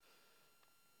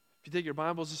If you take your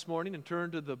Bibles this morning and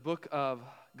turn to the book of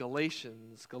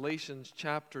Galatians, Galatians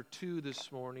chapter 2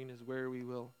 this morning is where we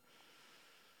will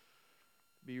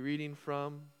be reading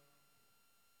from.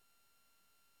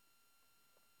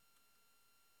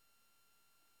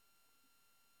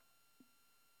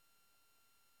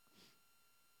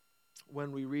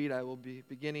 When we read, I will be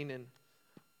beginning in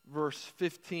verse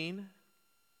 15.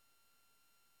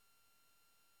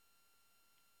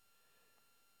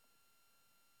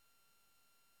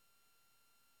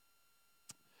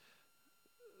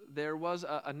 There was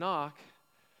a knock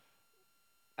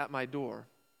at my door.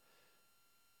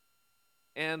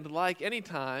 And like any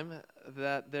time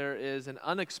that there is an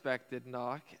unexpected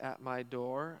knock at my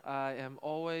door, I am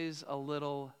always a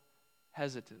little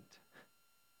hesitant.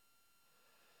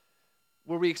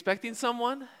 Were we expecting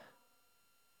someone?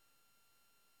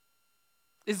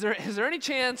 Is there any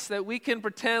chance that we can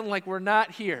pretend like we're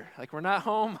not here, like we're not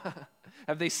home?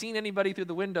 Have they seen anybody through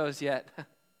the windows yet?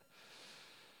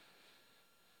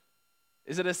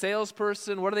 Is it a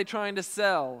salesperson? What are they trying to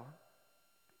sell?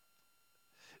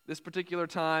 This particular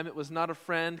time, it was not a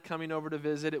friend coming over to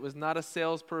visit. It was not a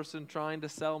salesperson trying to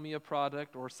sell me a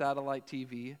product or satellite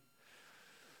TV.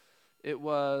 It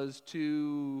was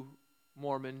two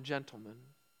Mormon gentlemen.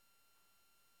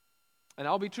 And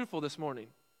I'll be truthful this morning.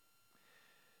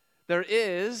 There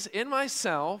is in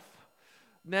myself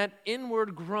that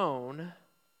inward groan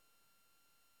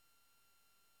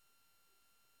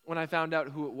when I found out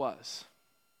who it was.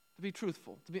 To be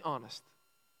truthful, to be honest.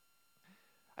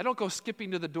 I don't go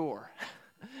skipping to the door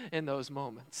in those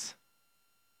moments.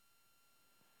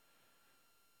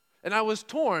 And I was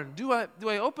torn. Do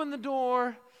I open the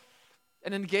door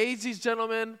and engage these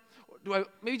gentlemen? Or do I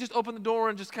maybe just open the door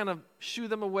and just kind of shoo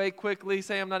them away quickly,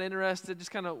 say I'm not interested, just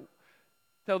kind of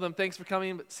tell them thanks for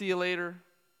coming, but see you later?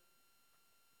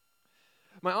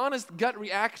 My honest gut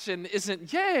reaction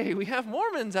isn't, yay, we have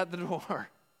Mormons at the door.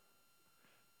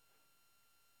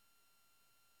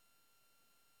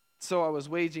 So I was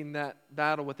waging that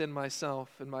battle within myself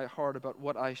and my heart about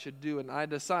what I should do, and I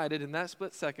decided in that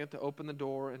split second to open the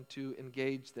door and to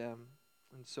engage them.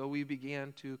 And so we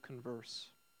began to converse.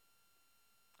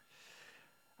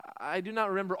 I do not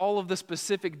remember all of the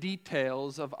specific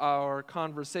details of our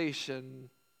conversation,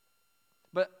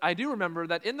 but I do remember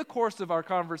that in the course of our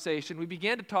conversation, we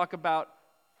began to talk about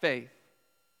faith.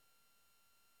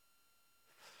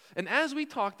 And as we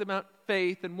talked about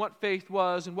faith and what faith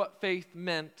was and what faith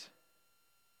meant,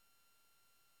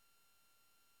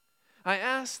 I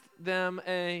asked them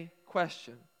a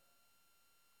question.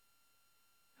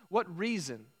 What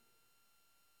reason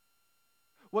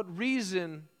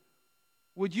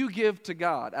would you give to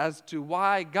God as to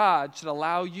why God should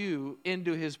allow you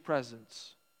into His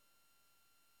presence?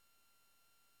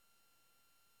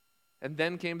 And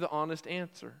then came the honest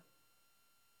answer.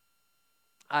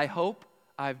 I hope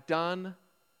I've done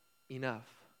enough.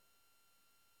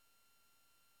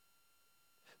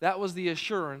 That was the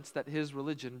assurance that his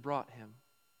religion brought him.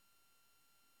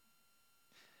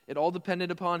 It all depended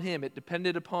upon him. It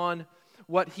depended upon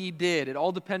what he did. It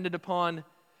all depended upon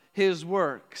his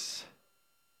works.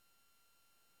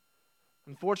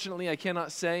 Unfortunately, I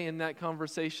cannot say in that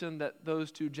conversation that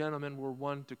those two gentlemen were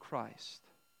won to Christ.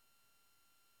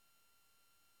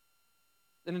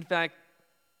 And in fact,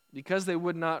 because they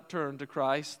would not turn to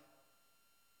Christ,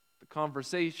 the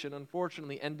conversation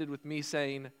unfortunately ended with me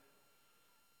saying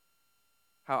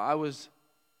how I was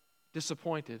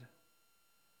disappointed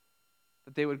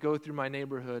that they would go through my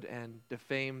neighborhood and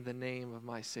defame the name of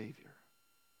my Savior.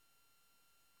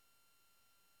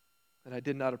 That I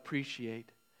did not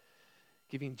appreciate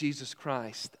giving Jesus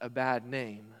Christ a bad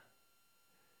name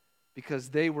because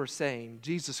they were saying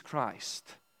Jesus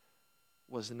Christ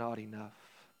was not enough.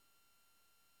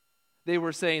 They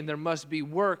were saying there must be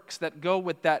works that go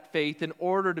with that faith in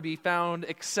order to be found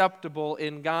acceptable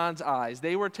in God's eyes.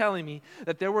 They were telling me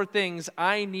that there were things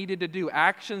I needed to do,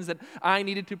 actions that I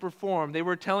needed to perform. They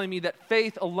were telling me that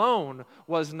faith alone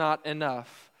was not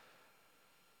enough.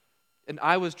 And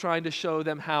I was trying to show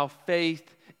them how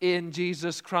faith in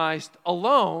Jesus Christ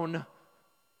alone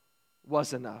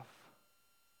was enough.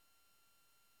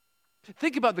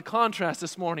 Think about the contrast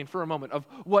this morning for a moment of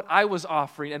what I was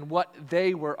offering and what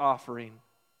they were offering.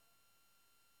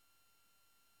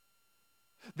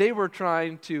 They were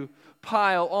trying to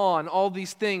pile on all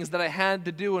these things that I had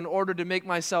to do in order to make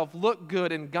myself look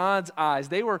good in God's eyes.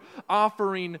 They were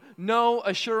offering no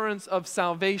assurance of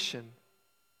salvation.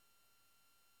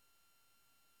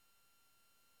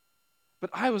 But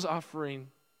I was offering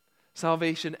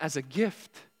salvation as a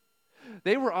gift.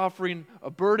 They were offering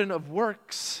a burden of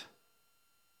works.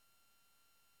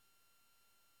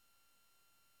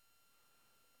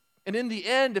 And in the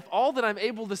end, if all that I'm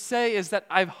able to say is that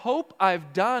I hope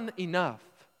I've done enough,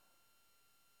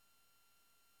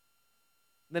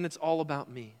 then it's all about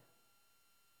me.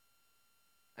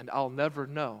 And I'll never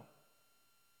know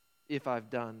if I've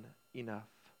done enough.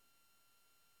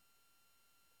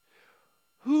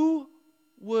 Who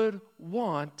would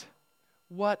want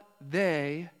what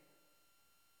they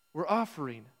were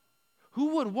offering?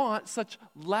 Who would want such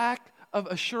lack of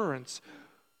assurance?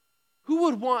 Who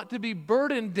would want to be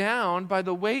burdened down by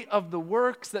the weight of the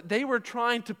works that they were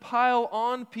trying to pile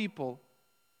on people?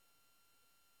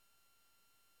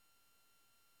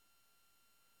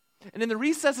 And in the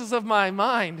recesses of my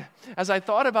mind, as I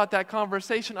thought about that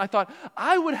conversation, I thought,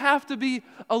 I would have to be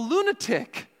a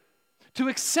lunatic to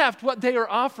accept what they are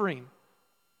offering.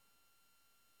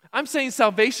 I'm saying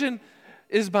salvation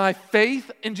is by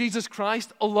faith in Jesus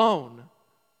Christ alone.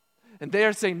 And they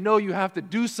are saying, no, you have to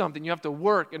do something. You have to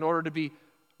work in order to be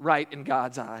right in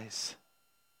God's eyes.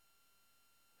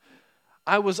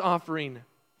 I was offering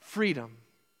freedom.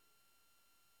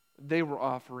 They were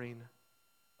offering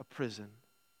a prison.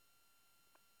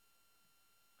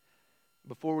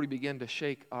 Before we begin to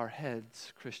shake our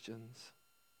heads, Christians,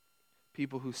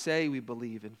 people who say we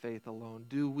believe in faith alone,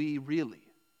 do you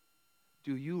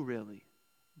really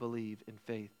believe in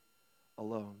faith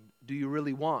alone? Do you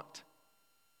really want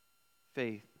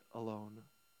faith alone?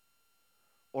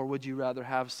 Or would you rather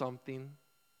have something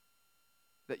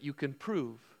that you can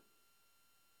prove?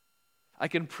 I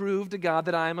can prove to God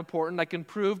that I am important. I can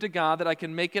prove to God that I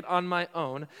can make it on my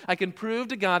own. I can prove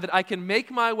to God that I can make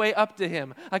my way up to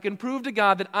Him. I can prove to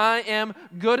God that I am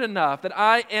good enough, that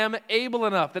I am able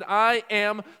enough, that I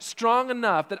am strong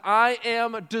enough, that I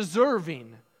am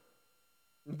deserving.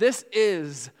 This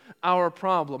is our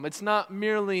problem. It's not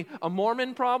merely a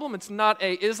Mormon problem. It's not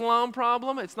an Islam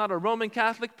problem. It's not a Roman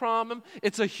Catholic problem.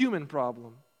 It's a human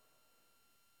problem.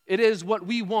 It is what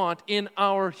we want in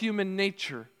our human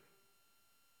nature.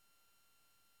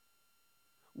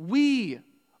 We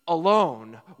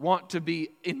alone want to be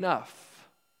enough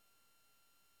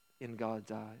in God's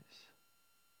eyes.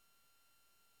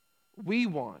 We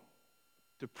want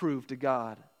to prove to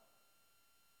God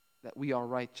that we are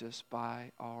righteous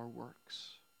by our works.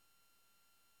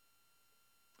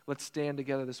 Let's stand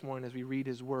together this morning as we read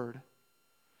His Word.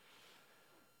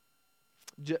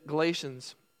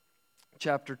 Galatians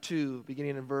chapter 2,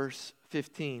 beginning in verse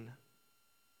 15.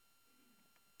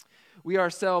 We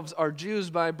ourselves are Jews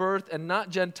by birth and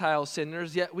not Gentile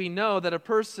sinners, yet we know that a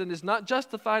person is not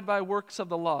justified by works of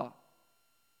the law,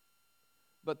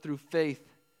 but through faith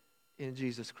in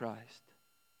Jesus Christ.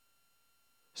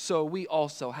 So we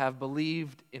also have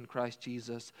believed in Christ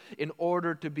Jesus in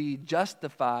order to be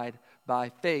justified by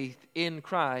faith in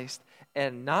Christ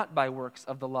and not by works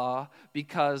of the law,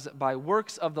 because by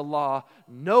works of the law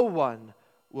no one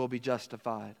will be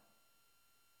justified.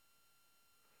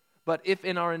 But if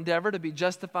in our endeavor to be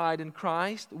justified in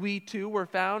Christ, we too were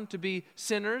found to be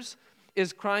sinners,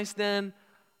 is Christ then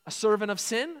a servant of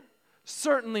sin?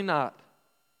 Certainly not.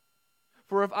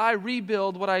 For if I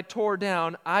rebuild what I tore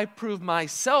down, I prove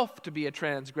myself to be a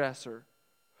transgressor.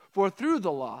 For through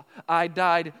the law I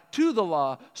died to the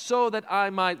law so that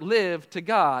I might live to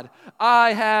God.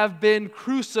 I have been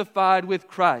crucified with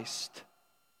Christ.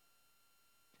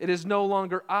 It is no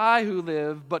longer I who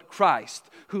live, but Christ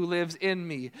who lives in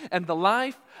me. And the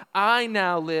life I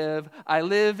now live, I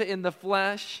live in the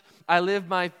flesh. I live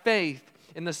by faith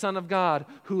in the Son of God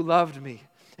who loved me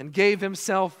and gave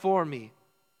Himself for me.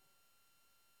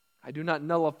 I do not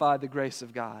nullify the grace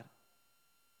of God.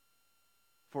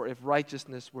 For if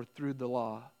righteousness were through the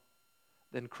law,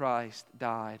 then Christ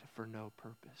died for no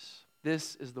purpose.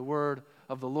 This is the word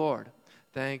of the Lord.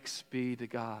 Thanks be to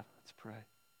God. Let's pray.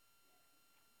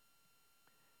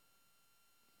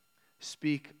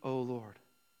 Speak, O Lord,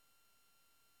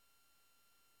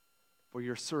 for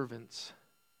your servants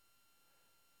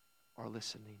are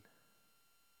listening.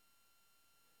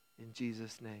 In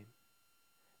Jesus' name,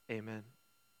 amen.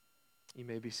 You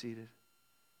may be seated.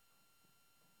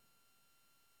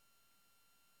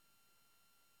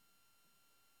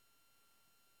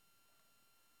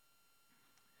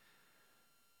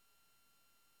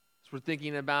 As we're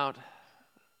thinking about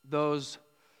those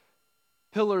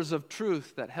pillars of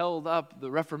truth that held up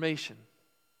the Reformation,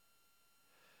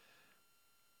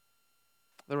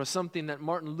 there was something that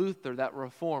Martin Luther, that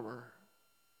reformer,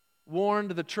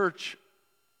 warned the church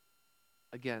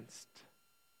against.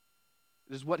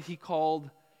 It is what he called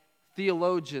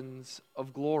theologians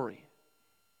of glory.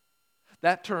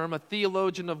 That term, a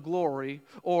theologian of glory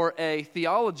or a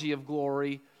theology of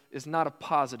glory, is not a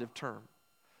positive term.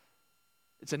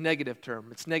 It's a negative term.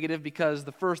 It's negative because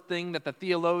the first thing that the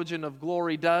theologian of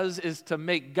glory does is to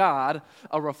make God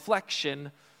a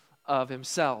reflection of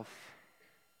himself.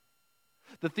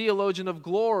 The theologian of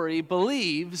glory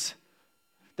believes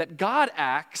that God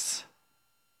acts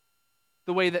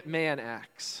the way that man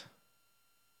acts.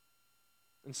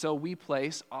 And so we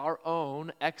place our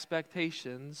own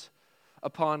expectations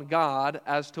upon God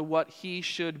as to what he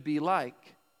should be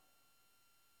like.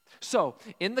 So,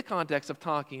 in the context of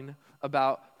talking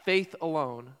about faith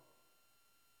alone,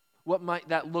 what might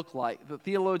that look like? The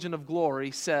theologian of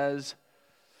glory says,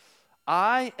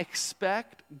 I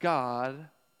expect God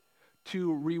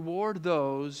to reward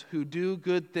those who do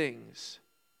good things.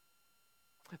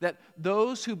 That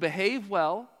those who behave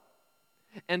well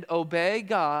and obey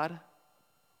God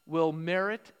will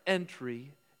merit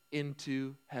entry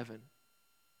into heaven.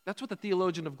 That's what the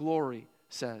theologian of glory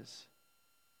says.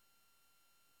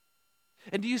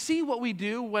 And do you see what we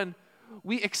do when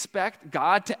we expect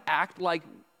God to act like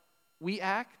we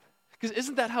act? Because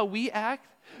isn't that how we act?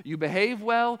 You behave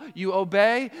well, you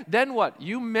obey, then what?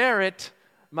 You merit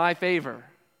my favor.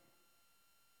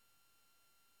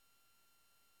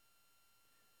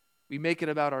 We make it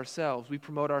about ourselves. We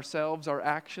promote ourselves, our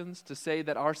actions, to say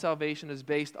that our salvation is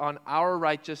based on our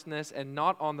righteousness and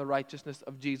not on the righteousness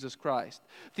of Jesus Christ.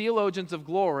 Theologians of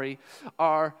glory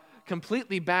are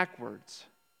completely backwards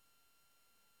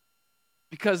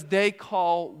because they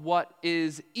call what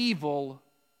is evil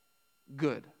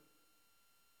good.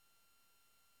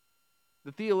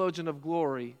 The theologian of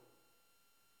glory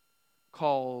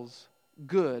calls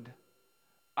good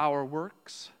our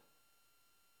works,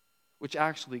 which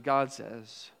actually God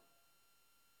says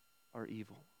are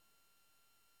evil.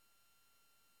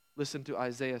 Listen to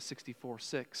Isaiah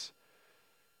 64:6.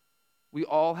 We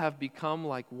all have become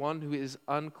like one who is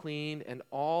unclean, and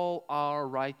all our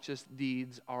righteous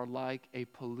deeds are like a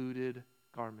polluted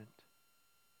garment.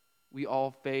 We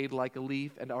all fade like a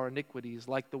leaf, and our iniquities,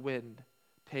 like the wind,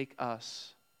 take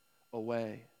us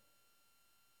away.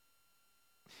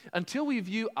 Until we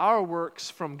view our works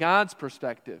from God's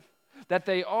perspective, that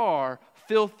they are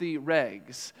filthy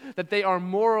rags, that they are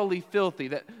morally filthy,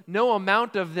 that no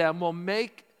amount of them will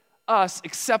make us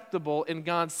acceptable in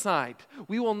God's sight,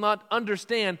 we will not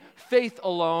understand faith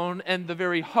alone and the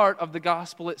very heart of the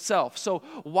gospel itself. So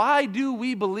why do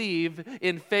we believe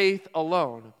in faith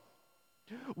alone?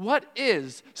 What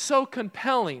is so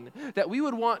compelling that we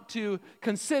would want to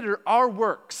consider our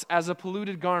works as a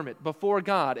polluted garment before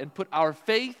God and put our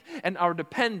faith and our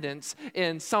dependence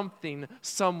in something,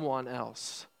 someone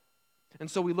else? And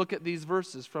so we look at these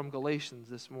verses from Galatians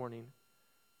this morning.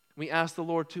 We ask the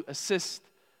Lord to assist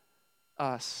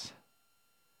us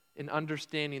in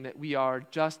understanding that we are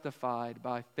justified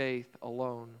by faith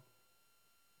alone.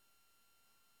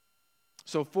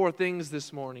 So 4 things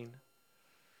this morning.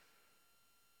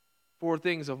 4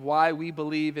 things of why we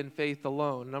believe in faith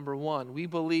alone. Number 1, we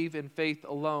believe in faith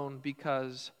alone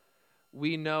because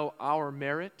we know our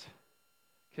merit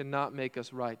cannot make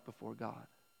us right before God.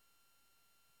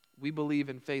 We believe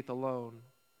in faith alone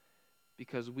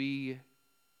because we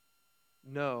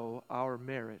know our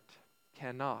merit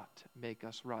cannot make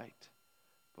us right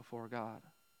before God.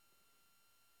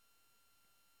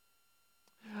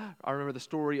 I remember the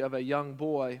story of a young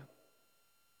boy.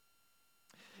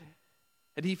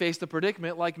 And he faced a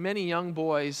predicament like many young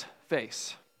boys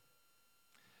face.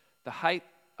 The height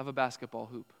of a basketball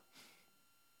hoop.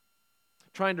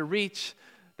 Trying to reach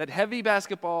that heavy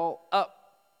basketball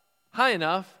up high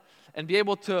enough and be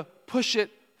able to push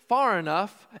it far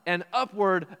enough and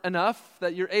upward enough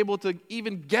that you're able to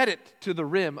even get it to the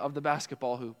rim of the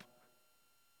basketball hoop.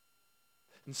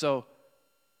 And so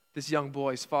this young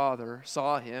boy's father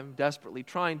saw him desperately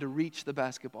trying to reach the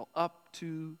basketball up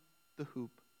to the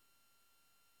hoop.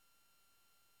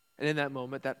 And in that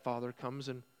moment, that father comes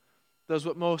and does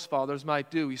what most fathers might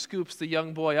do. He scoops the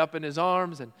young boy up in his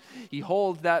arms and he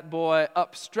holds that boy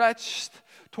upstretched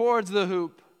towards the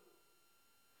hoop.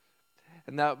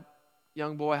 And that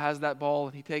young boy has that ball,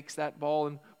 and he takes that ball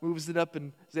and moves it up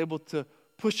and is able to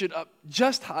push it up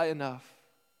just high enough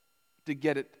to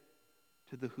get it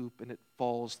to the hoop, and it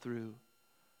falls through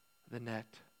the net.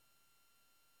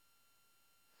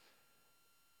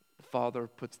 The father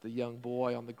puts the young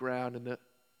boy on the ground, and the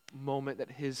moment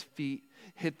that his feet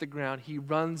hit the ground, he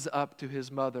runs up to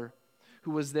his mother,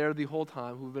 who was there the whole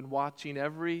time, who've been watching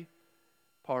every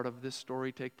part of this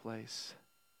story take place.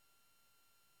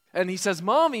 And he says,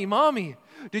 Mommy,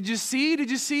 did you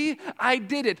see? I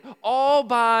did it all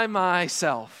by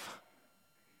myself.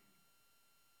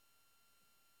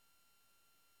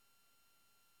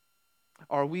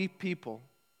 Are we people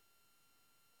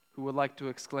who would like to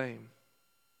exclaim,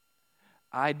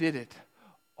 I did it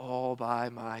all by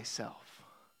myself.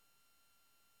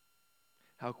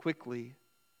 How quickly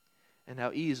and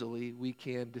how easily we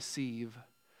can deceive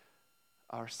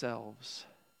ourselves.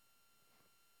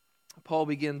 Paul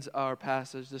begins our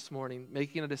passage this morning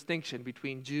making a distinction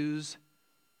between Jews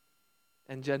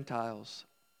and Gentiles.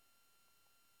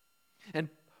 And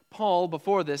Paul,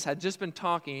 before this, had just been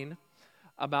talking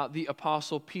about the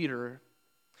Apostle Peter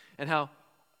and how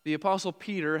the Apostle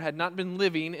Peter had not been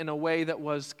living in a way that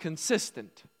was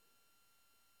consistent.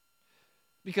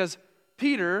 Because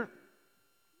Peter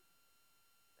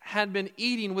had been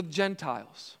eating with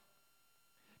Gentiles.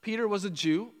 Peter was a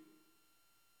Jew,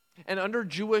 and under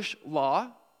Jewish law,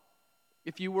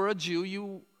 if you were a Jew,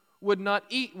 you would not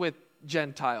eat with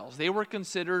Gentiles. They were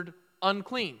considered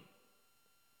unclean.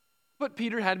 But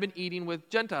Peter had been eating with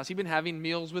Gentiles. He'd been having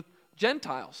meals with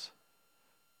Gentiles.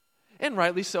 And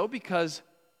rightly so, because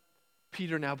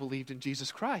Peter now believed in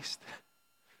Jesus Christ,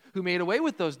 who made away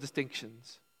with those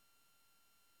distinctions.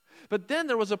 But then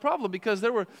there was a problem, because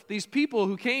there were these people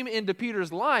who came into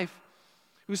Peter's life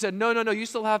who said, no, you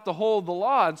still have to hold the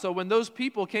law. And so when those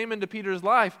people came into Peter's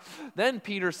life, then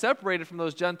Peter separated from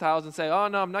those Gentiles and said, oh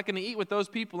no, I'm not going to eat with those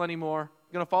people anymore.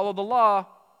 I'm going to follow the law. I'm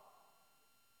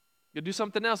going to do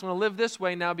something else. I'm going to live this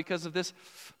way now because of this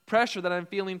pressure that I'm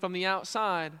feeling from the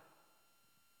outside.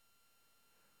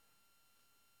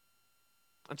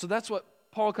 And so that's what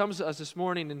Paul comes to us this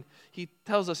morning, and he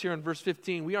tells us here in verse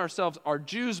 15, we ourselves are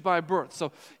Jews by birth.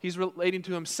 So he's relating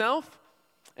to himself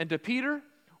and to Peter.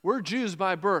 We're Jews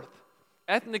by birth.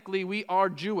 Ethnically, we are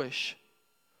Jewish.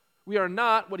 We are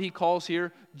not what he calls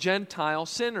here Gentile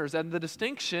sinners. And the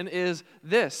distinction is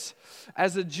this.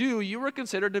 As a Jew, you were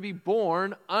considered to be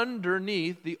born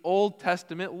underneath the Old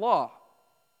Testament law.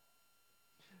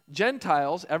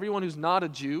 Gentiles, everyone who's not a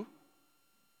Jew,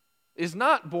 is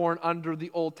not born under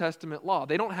the Old Testament law.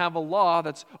 They don't have a law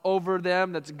that's over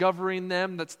them, that's governing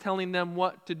them, that's telling them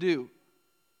what to do.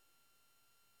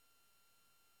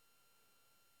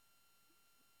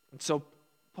 And so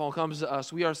Paul comes to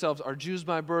us. We ourselves are Jews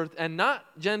by birth and not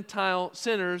Gentile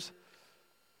sinners.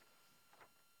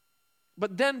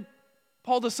 But then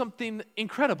Paul does something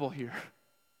incredible here.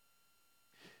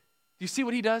 You see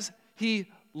what he does? He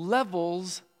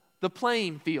levels the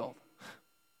playing field.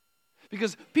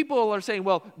 Because people are saying,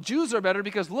 well, Jews are better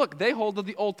because, look, they hold to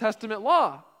the Old Testament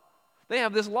law. They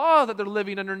have this law that they're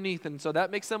living underneath, and so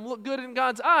that makes them look good in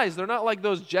God's eyes. They're not like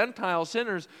those Gentile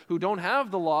sinners who don't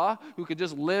have the law, who could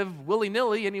just live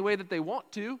willy-nilly any way that they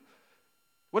want to.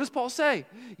 What does Paul say?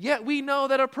 Yet we know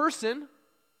that a person,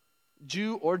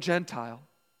 Jew or Gentile,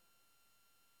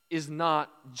 is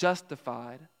not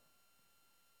justified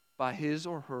by his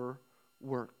or her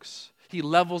works. He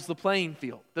levels the playing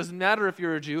field. Doesn't matter if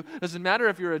you're a Jew, doesn't matter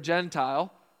if you're a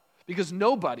Gentile, because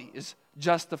nobody is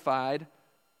justified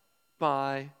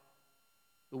by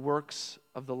the works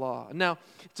of the law. Now,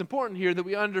 it's important here that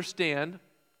we understand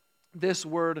this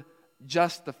word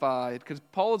justified, because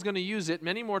Paul is going to use it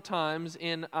many more times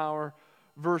in our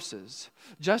verses.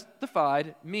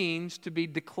 Justified means to be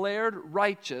declared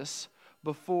righteous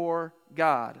before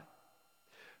God.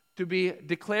 To be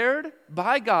declared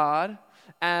by God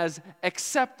as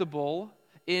acceptable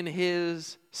in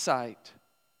His sight.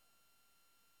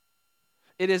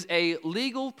 It is a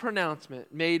legal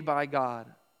pronouncement made by God.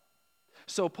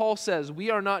 So Paul says, we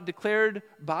are not declared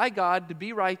by God to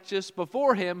be righteous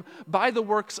before Him by the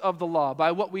works of the law,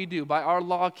 by what we do, by our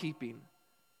law keeping.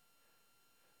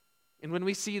 And when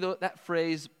we see that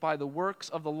phrase, by the works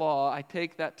of the law, I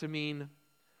take that to mean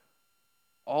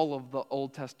all of the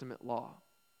Old Testament law.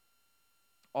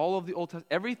 All of the Old Testament,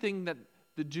 everything that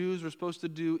the Jews were supposed to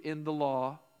do in the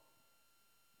law,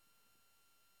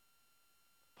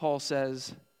 Paul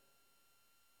says,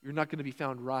 you're not going to be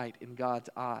found right in God's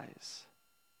eyes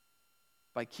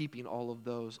by keeping all of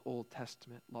those Old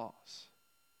Testament laws.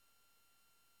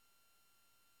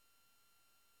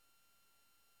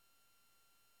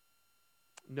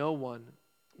 No one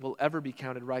will ever be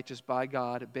counted righteous by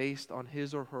God based on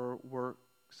his or her works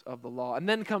of the law. And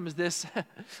then comes this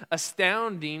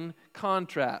astounding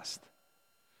contrast.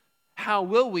 How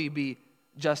will we be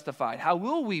justified? How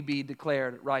will we be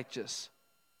declared righteous?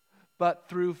 But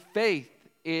through faith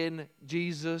in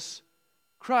Jesus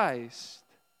Christ.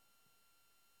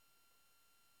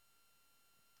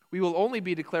 We will only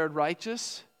be declared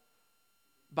righteous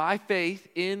by faith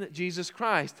in Jesus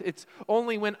Christ. It's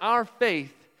only when our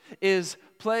faith is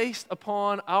placed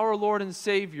upon our Lord and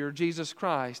Savior, Jesus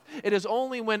Christ. It is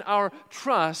only when our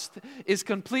trust is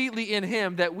completely in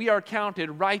Him that we are counted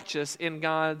righteous in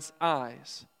God's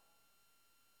eyes.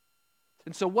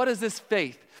 And so what is this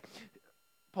faith?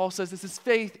 Paul says this is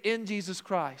faith in Jesus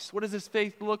Christ. What does this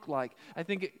faith look like? I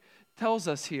think it tells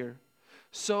us here.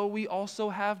 So we also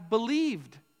have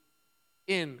believed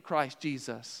in Christ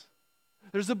Jesus.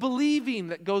 There's a believing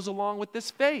that goes along with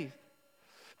this faith.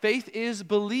 Faith is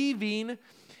believing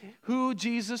who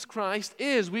Jesus Christ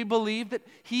is. We believe that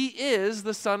He is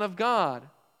the Son of God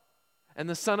and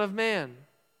the Son of Man.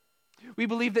 We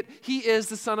believe that He is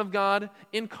the Son of God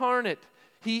incarnate.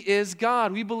 He is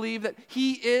God. We believe that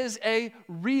He is a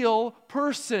real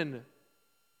person.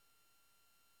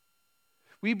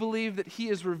 We believe that He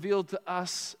is revealed to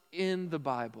us in the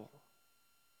Bible.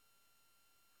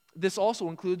 This also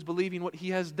includes believing what He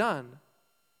has done.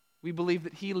 We believe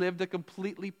that He lived a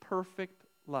completely perfect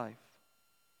life.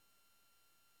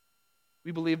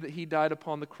 We believe that He died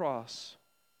upon the cross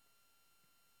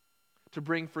to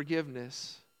bring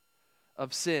forgiveness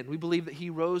of sin. We believe that He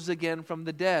rose again from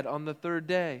the dead on the third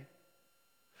day.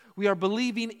 We are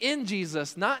believing in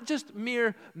Jesus, not just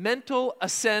mere mental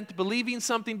assent, believing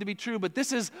something to be true, but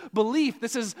this is belief.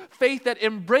 This is faith that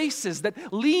embraces,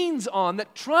 that leans on,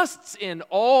 that trusts in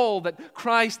all that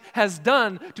Christ has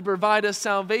done to provide us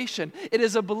salvation. It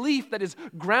is a belief that is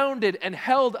grounded and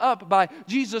held up by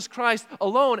Jesus Christ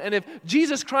alone. And if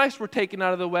Jesus Christ were taken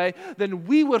out of the way, then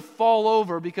we would fall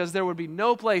over because there would be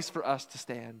no place for us to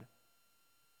stand.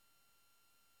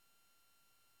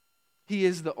 He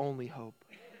is the only hope.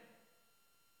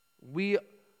 We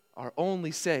are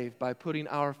only saved by putting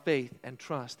our faith and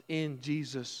trust in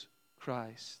Jesus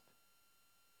Christ.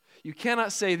 You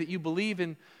cannot say that you believe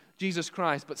in Jesus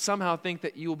Christ, but somehow think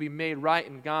that you will be made right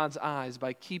in God's eyes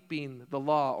by keeping the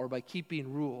law or by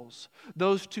keeping rules.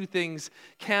 Those two things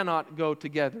cannot go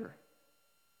together.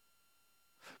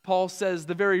 Paul says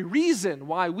the very reason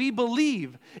why we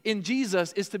believe in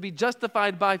Jesus is to be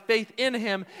justified by faith in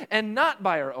Him and not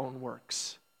by our own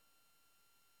works.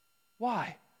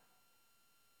 Why?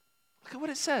 Look at what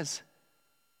it says.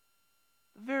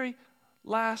 The very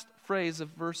last phrase of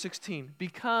verse 16.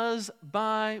 Because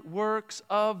by works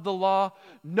of the law,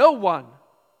 no one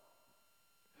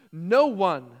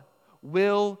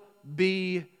will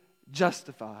be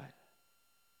justified.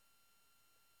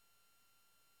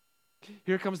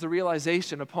 Here comes the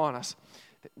realization upon us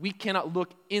that we cannot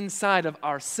look inside of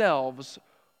ourselves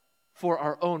for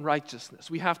our own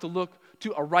righteousness. We have to look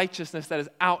to a righteousness that is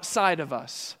outside of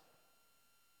us.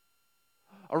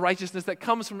 A righteousness that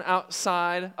comes from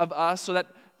outside of us so that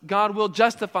God will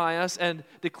justify us and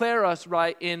declare us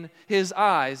right in His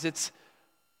eyes. It's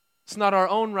not our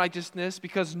own righteousness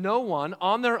because no one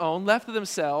on their own, left to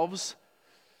themselves,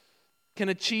 can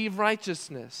achieve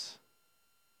righteousness.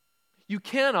 You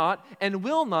cannot and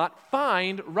will not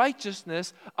find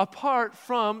righteousness apart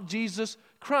from Jesus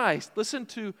Christ. Listen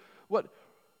to what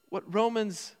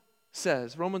Romans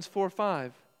says, Romans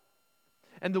 4:5.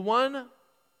 And the one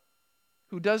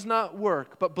who does not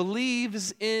work, but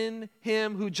believes in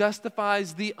Him who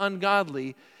justifies the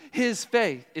ungodly, his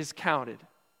faith is counted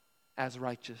as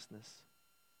righteousness.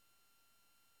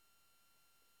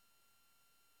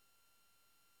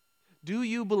 Do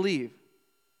you believe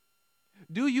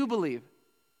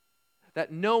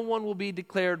that no one will be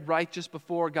declared righteous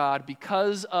before God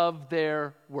because of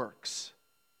their works?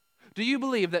 Do you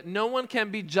believe that no one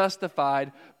can be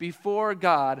justified before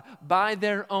God by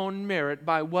their own merit,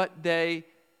 by what they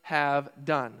have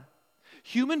done?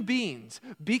 Human beings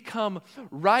become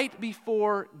right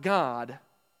before God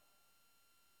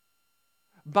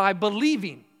by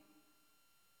believing,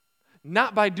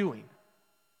 not by doing.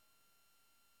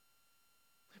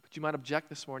 But you might object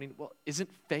this morning, well, isn't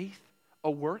faith a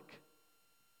work?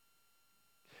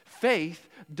 Faith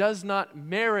does not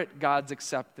merit God's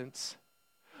acceptance.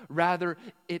 Rather,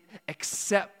 it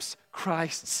accepts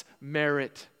Christ's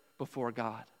merit before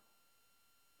God.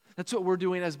 That's what we're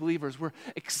doing as believers. We're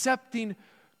accepting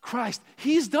Christ.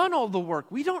 He's done all the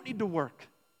work. We don't need to work.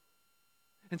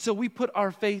 And so we put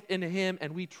our faith in Him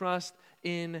and we trust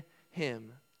in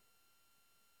Him.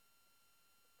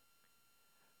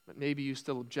 But maybe you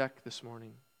still object this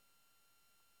morning.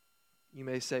 You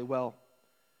may say, well,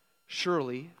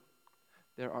 surely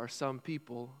there are some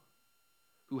people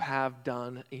who have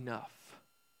done enough.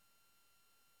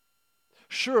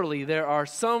 Surely there are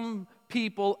some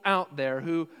people out there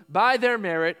who, by their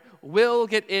merit, will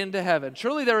get into heaven.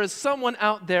 Surely there is someone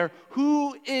out there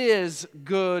who is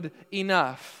good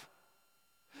enough.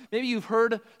 Maybe you've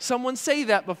heard someone say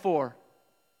that before.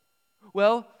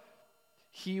 Well,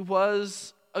 he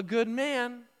was a good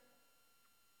man.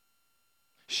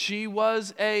 She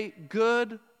was a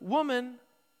good woman.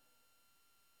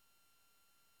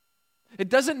 It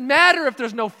doesn't matter if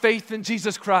there's no faith in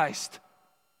Jesus Christ.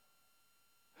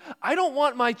 I don't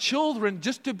want my children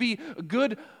just to be a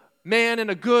good man and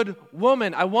a good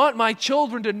woman. I want my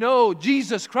children to know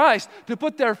Jesus Christ, to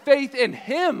put their faith in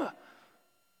Him.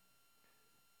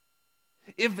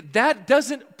 If that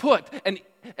doesn't put an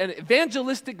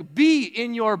evangelistic bee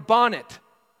in your bonnet,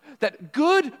 that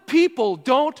good people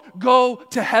don't go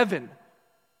to heaven.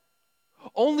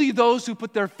 Only those who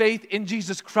put their faith in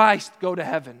Jesus Christ go to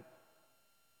heaven.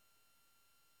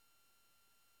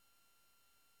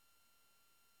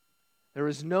 There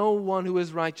is no one who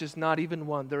is righteous, not even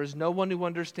one. There is no one who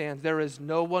understands. There is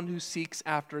no one who seeks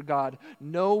after God.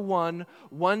 No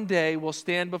one day will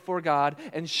stand before God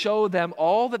and show them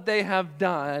all that they have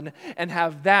done and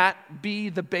have that be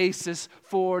the basis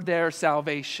for their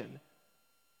salvation.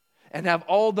 And have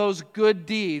all those good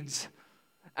deeds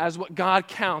as what God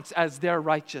counts as their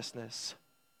righteousness.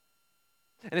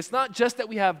 And it's not just that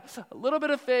we have a little bit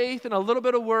of faith and a little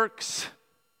bit of works.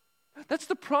 That's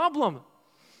the problem.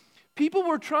 People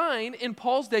were trying in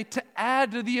Paul's day to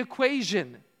add to the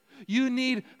equation. You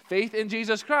need faith in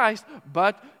Jesus Christ,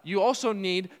 but you also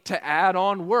need to add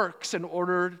on works in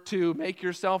order to make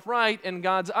yourself right in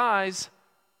God's eyes.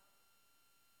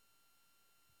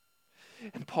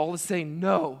 And Paul is saying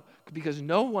no, because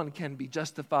no one can be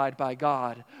justified by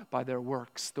God by their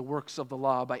works, the works of the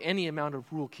law, by any amount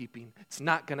of rule keeping. It's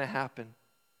not going to happen.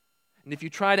 And if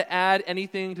you try to add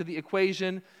anything to the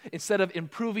equation, instead of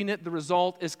improving it, the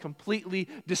result is completely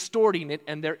distorting it,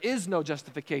 and there is no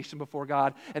justification before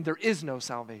God, and there is no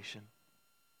salvation.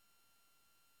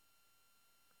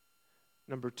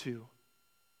 Number 2,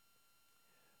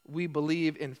 we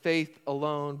believe in faith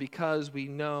alone because we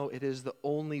know it is the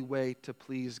only way to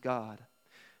please God.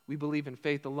 We believe in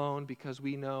faith alone because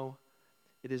we know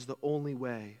it is the only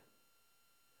way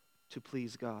to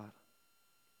please God.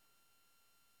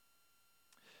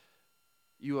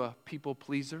 You a people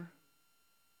pleaser?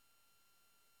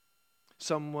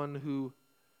 Someone who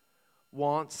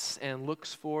wants and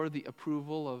looks for the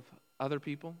approval of other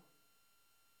people?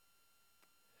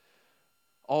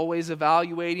 Always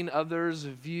evaluating others'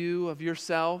 view of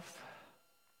yourself,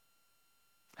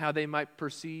 how they might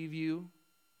perceive you?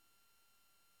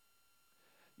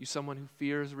 You someone who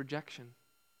fears rejection?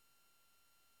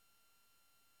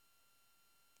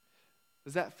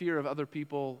 Does that fear of other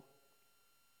people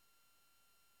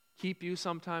keep you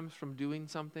sometimes from doing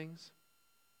some things?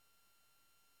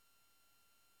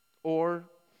 Or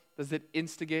does it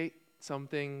instigate some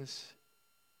things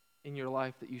in your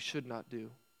life that you should not do?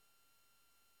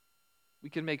 We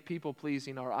can make people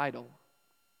pleasing our idol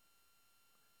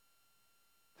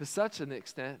to such an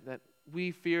extent that we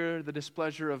fear the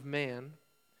displeasure of man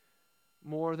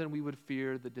more than we would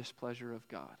fear the displeasure of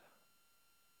God.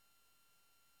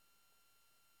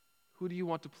 Who do you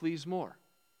want to please more?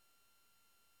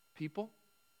 People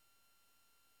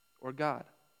or God?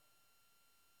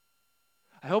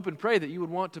 I hope and pray that you would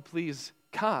want to please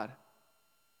God.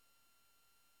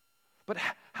 But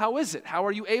how is it? How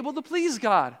are you able to please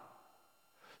God?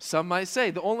 Some might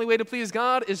say the only way to please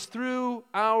God is through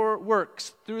our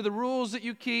works, through the rules that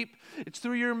you keep. It's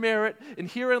through your merit, and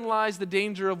herein lies the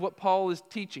danger of what Paul is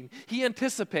teaching. He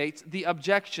anticipates the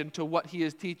objection to what he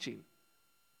is teaching.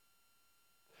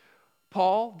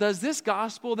 Paul, does this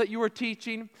gospel that you are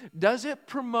teaching, does it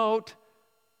promote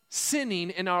sinning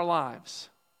in our lives?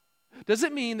 Does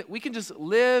it mean that we can just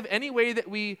live any way that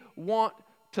we want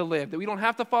to live, that we don't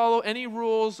have to follow any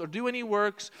rules or do any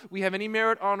works, we have any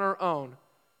merit on our own?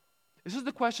 This is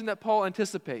the question that Paul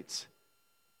anticipates.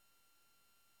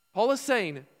 Paul is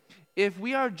saying, if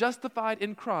we are justified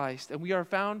in Christ and we are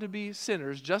found to be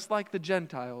sinners just like the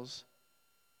Gentiles,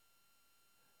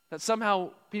 that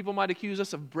somehow people might accuse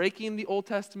us of breaking the Old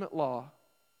Testament law,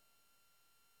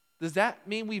 does that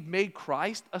mean we've made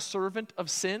Christ a servant of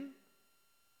sin?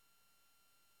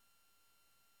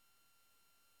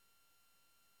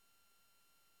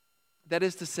 That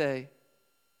is to say,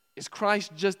 is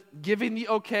Christ just giving the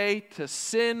okay to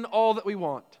sin all that we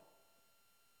want?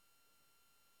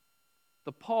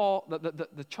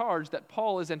 The charge that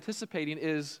Paul is anticipating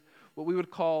is what we would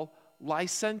call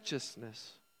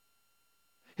licentiousness.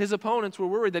 His opponents were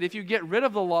worried that if you get rid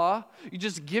of the law, you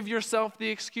just give yourself the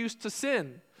excuse to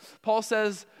sin. Paul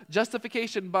says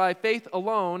justification by faith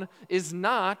alone is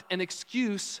not an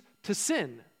excuse to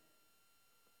sin.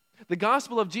 The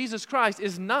gospel of Jesus Christ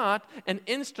is not an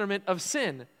instrument of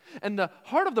sin. And the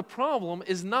heart of the problem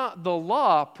is not the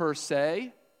law per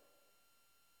se,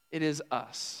 it is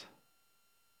us.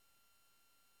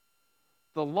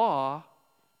 The law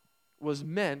was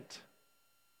meant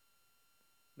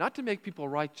not to make people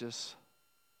righteous,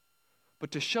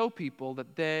 but to show people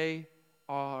that they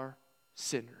are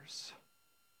sinners.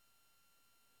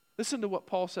 Listen to what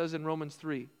Paul says in Romans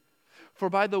 3. For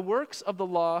by the works of the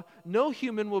law, no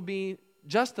human will be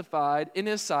justified in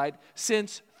his sight,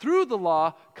 since through the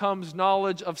law comes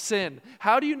knowledge of sin.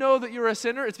 How do you know that you're a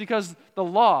sinner? It's because the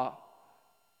law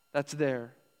that's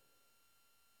there.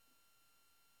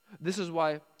 This is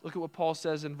why, look at what Paul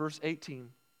says in verse 18.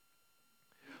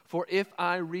 For if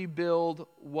I rebuild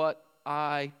what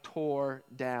I tore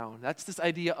down. That's this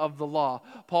idea of the law.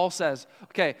 Paul says,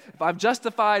 okay, if I'm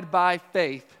justified by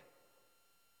faith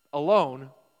alone,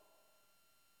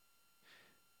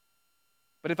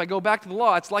 but if I go back to the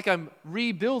law, it's like I'm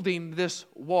rebuilding this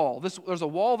wall. There's a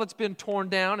wall that's been torn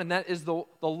down, and that is the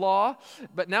law.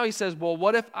 But now he says, well,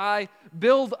 what if I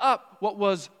build up what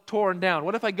was torn down?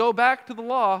 What if I go back to the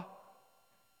law?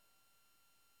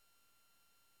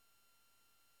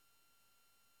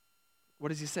 What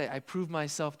does he say? I prove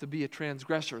myself to be a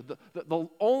transgressor. The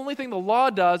only thing the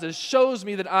law does is shows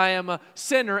me that I am a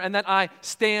sinner and that I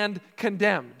stand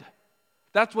condemned.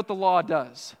 That's what the law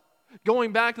does.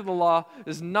 Going back to the law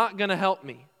is not going to help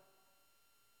me.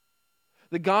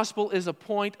 The gospel is a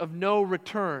point of no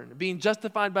return. Being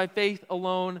justified by faith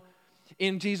alone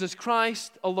in Jesus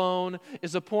Christ alone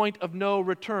is a point of no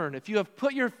return. If you have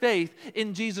put your faith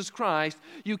in Jesus Christ,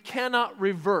 you cannot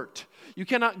revert. You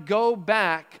cannot go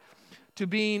back to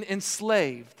being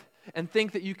enslaved and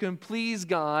think that you can please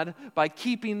God by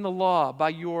keeping the law, by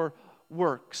your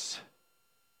works.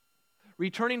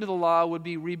 Returning to the law would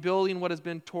be rebuilding what has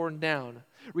been torn down.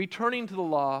 Returning to the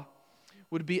law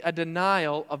would be a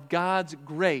denial of God's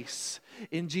grace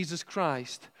in Jesus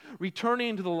Christ.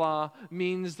 Returning to the law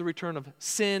means the return of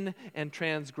sin and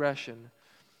transgression.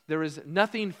 There is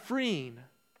nothing freeing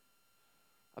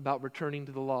about returning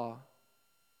to the law.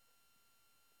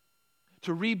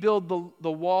 To rebuild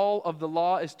the wall of the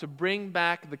law is to bring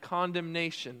back the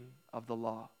condemnation of the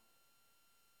law.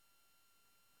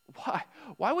 Why?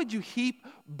 Why would you heap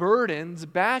burdens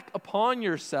back upon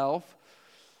yourself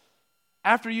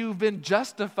after you've been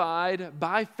justified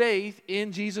by faith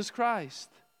in Jesus Christ?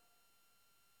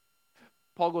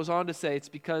 Paul goes on to say it's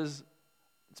because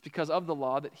of the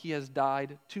law that he has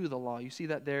died to the law. You see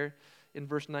that there in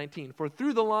verse 19. For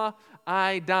through the law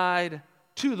I died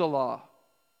to the law.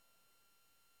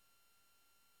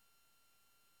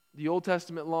 The Old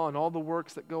Testament law and all the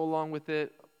works that go along with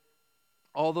it,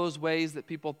 all those ways that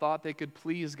people thought they could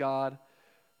please God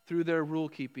through their rule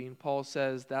keeping, Paul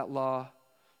says that law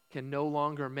can no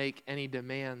longer make any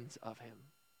demands of him.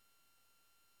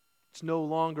 It's no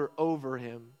longer over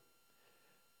him.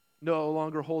 No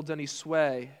longer holds any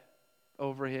sway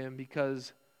over him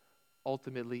because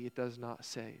ultimately it does not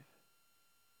save.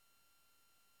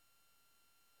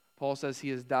 Paul says he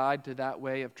has died to that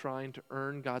way of trying to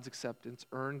earn God's acceptance,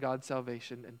 earn God's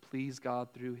salvation, and please God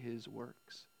through his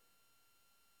works.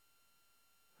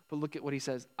 But look at what he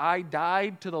says. I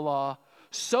died to the law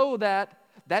so that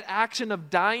action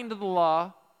of dying to the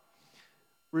law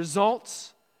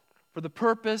results for the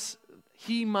purpose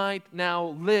he might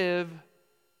now live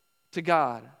to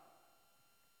God.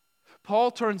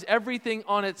 Paul turns everything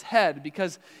on its head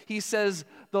because he says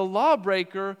the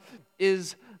lawbreaker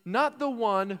is not the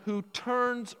one who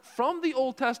turns from the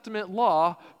Old Testament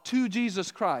law to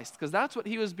Jesus Christ, because that's what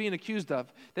he was being accused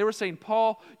of. They were saying,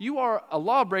 Paul, you are a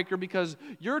lawbreaker because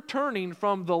you're turning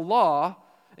from the law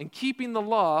and keeping the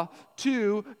law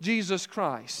to Jesus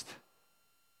Christ.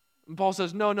 And Paul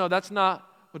says, no, that's not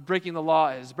what breaking the law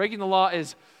is. Breaking the law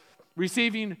is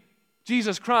receiving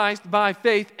Jesus Christ by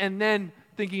faith and then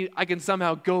thinking I can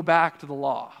somehow go back to the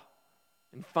law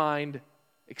and find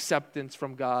acceptance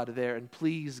from God there and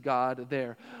please God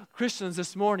there. Christians,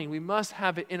 this morning, we must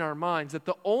have it in our minds that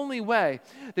the only way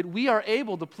that we are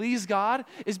able to please God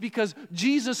is because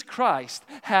Jesus Christ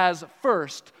has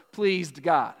first pleased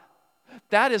God.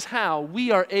 That is how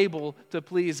we are able to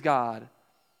please God.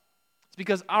 It's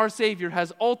because our Savior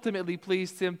has ultimately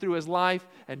pleased him through his life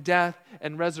and death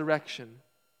and resurrection.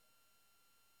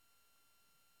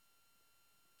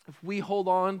 If we hold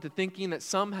on to thinking that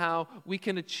somehow we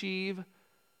can achieve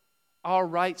our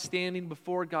right standing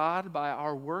before God by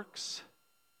our works,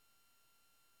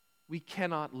 we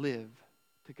cannot live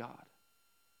to God.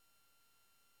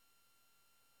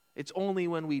 It's only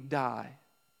when we die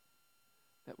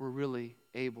that we're really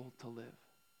able to live.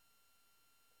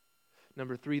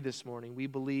 Number 3 this morning, we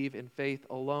believe in faith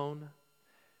alone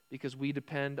because we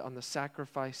depend on the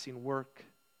sacrificing work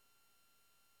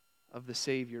of the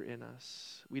Savior in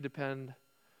us. We depend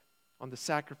on the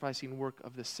sacrificing work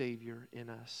of the Savior in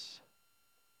us.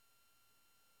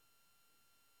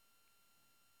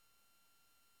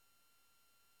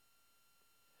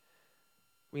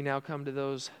 We now come to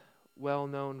those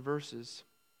well-known verses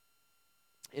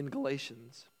in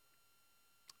Galatians.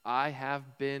 I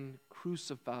have been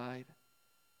crucified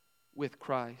with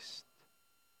Christ.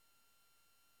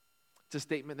 It's a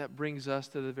statement that brings us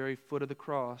to the very foot of the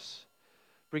cross,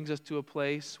 brings us to a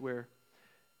place where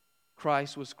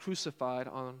Christ was crucified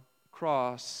on a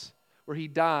cross, where he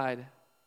died